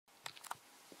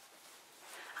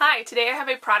Hi, today I have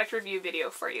a product review video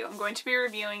for you. I'm going to be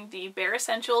reviewing the Bare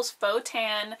Escentuals Faux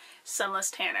Tan Sunless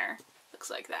Tanner.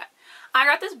 Looks like that. I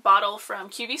got this bottle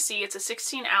from QVC. It's a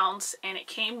 16 ounce and it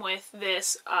came with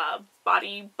this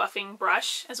body buffing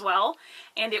brush as well.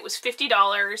 And it was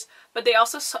 $50, but they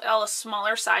also sell a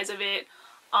smaller size of it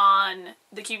on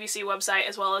the QVC website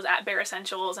as well as at Bare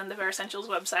Escentuals and the Bare Escentuals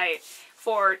website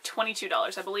for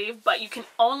 $22, I believe. But you can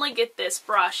only get this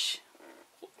brush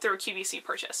through a QVC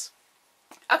purchase.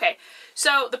 Okay,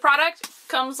 so the product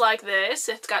comes like this.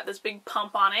 It's got this big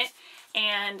pump on it,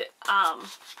 and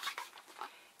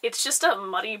it's just a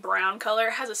muddy brown color.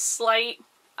 It has a slight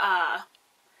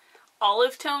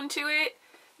olive tone to it,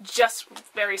 just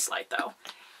very slight though.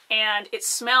 And it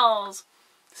smells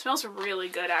really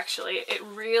good actually. It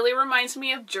really reminds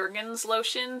me of Jergens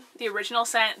lotion, the original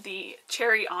scent, the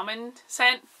cherry almond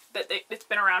scent. It's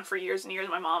been around for years and years.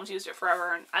 My mom's used it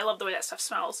forever, and I love the way that stuff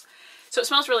smells. So it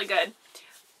smells really good.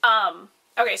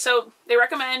 Okay, so they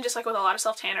recommend, just like with a lot of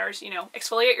self-tanners, you know,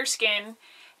 exfoliate your skin,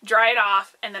 dry it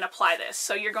off, and then apply this.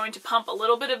 So you're going to pump a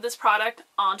little bit of this product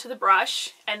onto the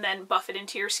brush and then buff it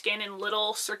into your skin in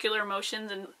little circular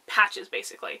motions and patches,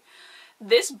 basically.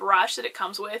 This brush that it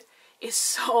comes with is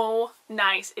so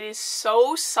nice. It is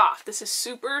so soft. This is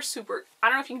super, I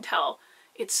don't know if you can tell,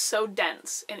 it's so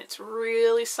dense and it's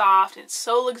really soft and it's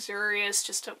so luxurious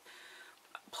just to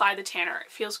apply the tanner.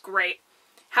 It feels great.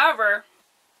 However,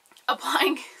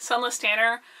 applying Sunless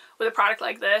Tanner with a product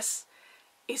like this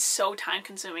is so time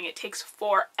consuming. It takes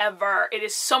forever. It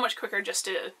is so much quicker just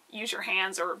to use your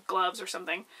hands or gloves or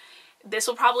something. This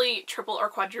will probably triple or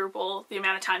quadruple the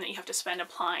amount of time that you have to spend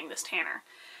applying this tanner.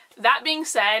 That being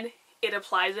said, it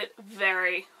applies it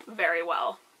very, very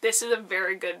well. This is a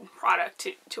very good product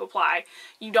to apply.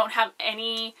 You don't have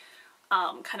any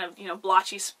kind of, you know,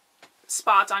 blotchy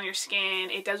spots on your skin.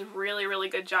 It does a really, really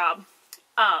good job.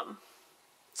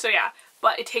 So yeah,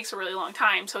 but it takes a really long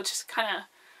time, so it's just kind of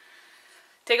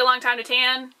take a long time to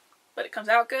tan, but it comes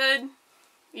out good.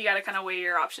 You got to kind of weigh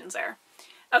your options there.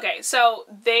 Okay, so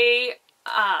they,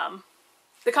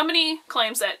 the company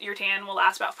claims that your tan will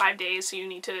last about 5 days, so you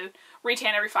need to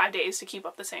re-tan every 5 days to keep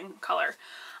up the same color.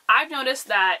 I've noticed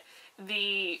that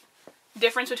the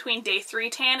difference between day 3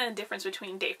 tan and the difference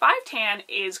between day 5 tan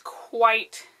is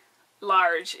quite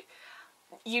large.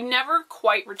 You never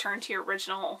quite return to your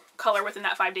original color within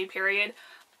that 5-day period,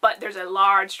 but there's a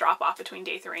large drop off between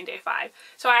day 3 and day 5.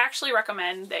 So I actually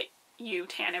recommend that you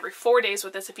tan every 4 days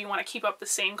with this if you want to keep up the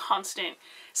same constant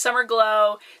summer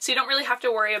glow. So you don't really have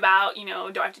to worry about, you know,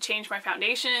 do I have to change my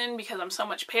foundation because I'm so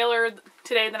much paler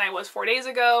today than I was 4 days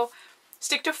ago.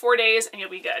 Stick to 4 days and you'll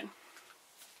be good.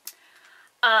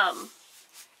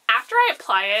 After I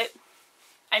apply it,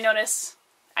 I notice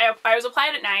I always apply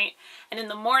it at night, and in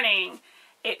the morning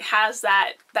it has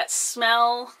that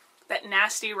smell, that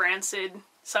nasty rancid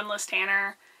Sunless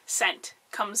Tanner scent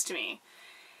comes to me.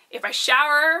 If I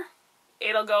shower,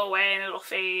 it'll go away and it'll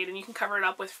fade, and you can cover it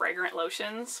up with fragrant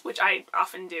lotions, which I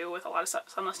often do with a lot of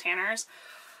Sunless Tanners.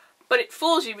 But it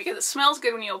fools you because it smells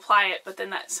good when you apply it, but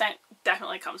then that scent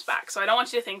definitely comes back. So I don't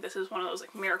want you to think this is one of those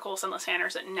like miracle Sunless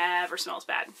Tanners that never smells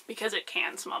bad, because it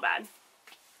can smell bad.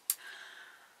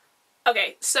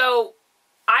 Okay, so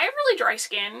I have really dry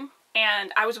skin,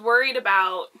 and I was worried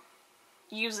about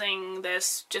using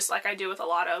this just like I do with a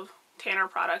lot of tanner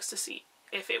products to see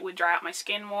if it would dry out my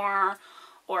skin more,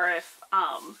 or if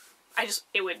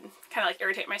it would kind of like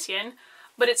irritate my skin.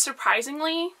 But it's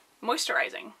surprisingly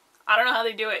moisturizing. I don't know how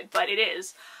they do it, but it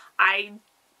is. I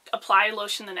apply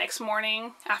lotion the next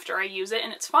morning after I use it,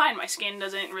 and it's fine. My skin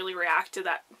doesn't really react to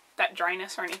that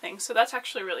dryness or anything, so that's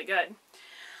actually really good.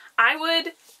 I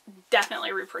would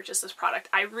definitely repurchase this product.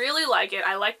 I really like it.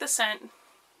 I like the scent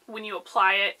when you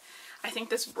apply it. I think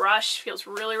this brush feels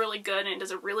really, really good, and it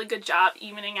does a really good job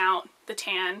evening out the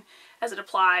tan as it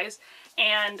applies.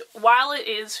 And while it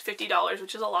is $50,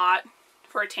 which is a lot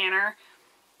for a tanner,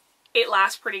 it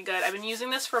lasts pretty good. I've been using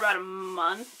this for about a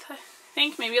month, I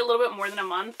think, maybe a little bit more than a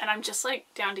month, and I'm just like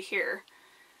down to here.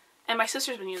 And my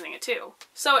sister's been using it too.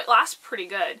 So it lasts pretty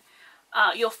good.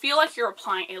 You'll feel like you're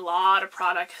applying a lot of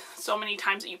product so many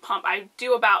times that you pump. I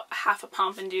do about half a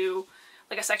pump and do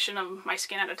like a section of my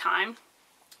skin at a time.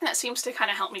 And that seems to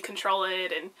kind of help me control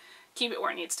it and keep it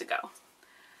where it needs to go.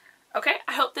 Okay,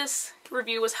 I hope this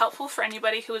review was helpful for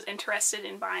anybody who is interested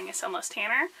in buying a Sunless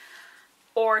Tanner,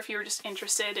 or if you were just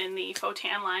interested in the Faux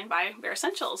Tan line by Bare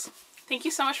Escentuals. Thank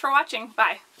you so much for watching.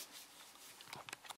 Bye.